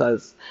possible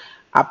because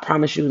I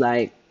promise you,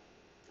 like,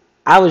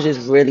 I was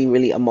just really,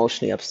 really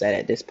emotionally upset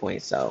at this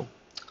point. So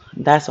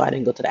that's why I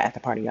didn't go to the after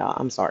party, y'all.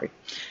 I'm sorry.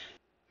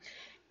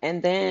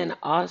 And then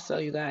also,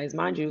 you guys,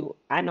 mind you,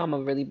 I know I'm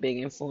a really big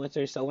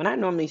influencer. So when I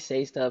normally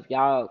say stuff,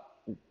 y'all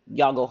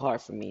go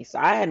hard for me. So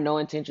I had no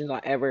intentions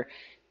on ever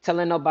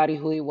telling nobody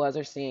who he was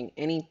or saying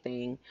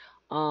anything.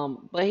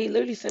 But he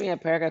literally sent me a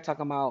paragraph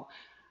talking about,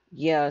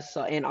 yeah,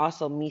 so and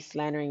also me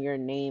slandering your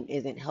name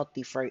isn't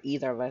healthy for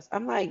either of us.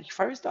 I'm like,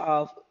 first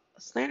off,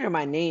 slander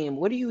my name.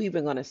 What are you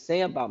even gonna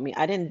say about me?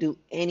 I didn't do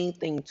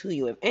anything to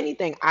you. If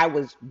anything, I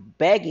was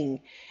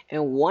begging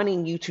and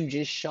wanting you to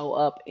just show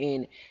up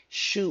and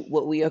shoot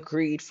what we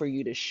agreed for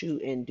you to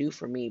shoot and do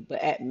for me.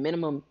 But at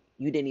minimum,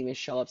 you didn't even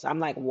show up. So I'm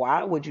like,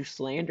 why would you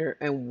slander?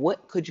 And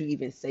what could you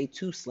even say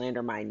to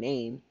slander my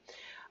name?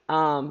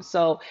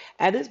 So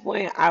at this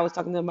point, I was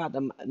talking to him about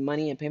the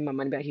money and paying my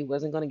money back. He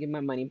wasn't going to give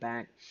my money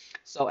back.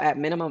 So at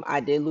minimum, I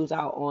did lose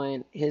out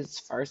on his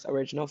first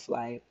original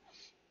flight.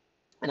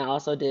 And I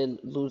also did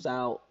lose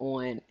out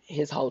on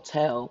his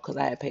hotel because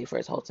I had paid for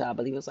his hotel. I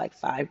believe it was like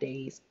 5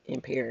 days in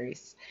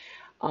Paris.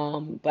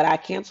 But I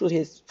canceled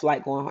his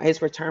flight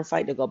his return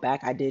flight to go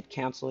back. I did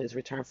cancel his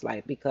return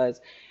flight because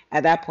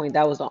at that point,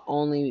 that was the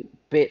only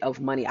bit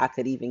of money I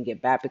could even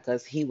get back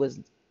because he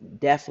was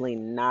definitely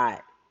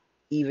not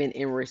even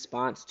in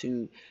response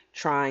to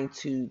trying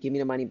to give me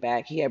the money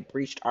back. He had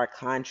breached our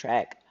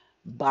contract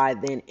by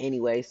then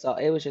anyway. So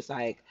it was just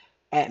like,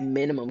 at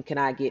minimum, can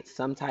I get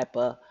some type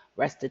of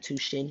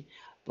restitution?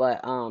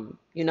 But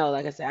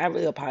like I said, I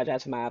really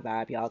apologize for my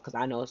vibe, y'all, because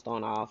I know it's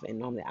thrown off, and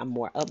normally I'm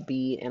more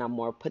upbeat and I'm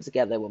more put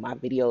together with my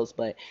videos.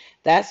 But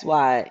that's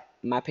why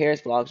my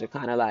Paris vlogs are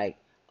kind of like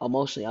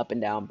emotionally up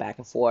and down, back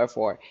and forth,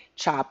 or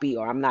choppy,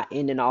 or I'm not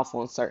ending off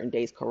on certain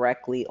days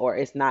correctly, or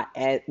it's not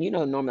as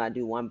normally I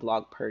do one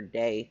vlog per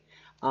day.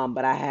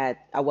 But I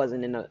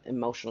wasn't in an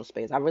emotional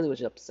space. I really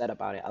was upset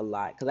about it a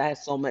lot because I had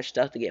so much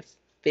stuff to get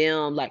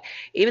filmed. Like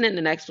even in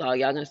the next vlog,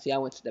 y'all gonna see I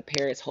went to the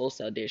Paris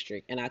wholesale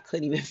district and I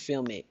couldn't even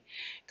film it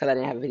because I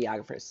didn't have a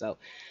videographer. So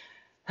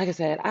like I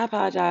said, I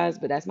apologize,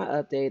 but that's my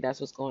update. That's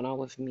what's going on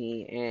with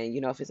me. And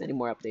if there's any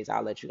more updates,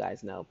 I'll let you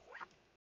guys know.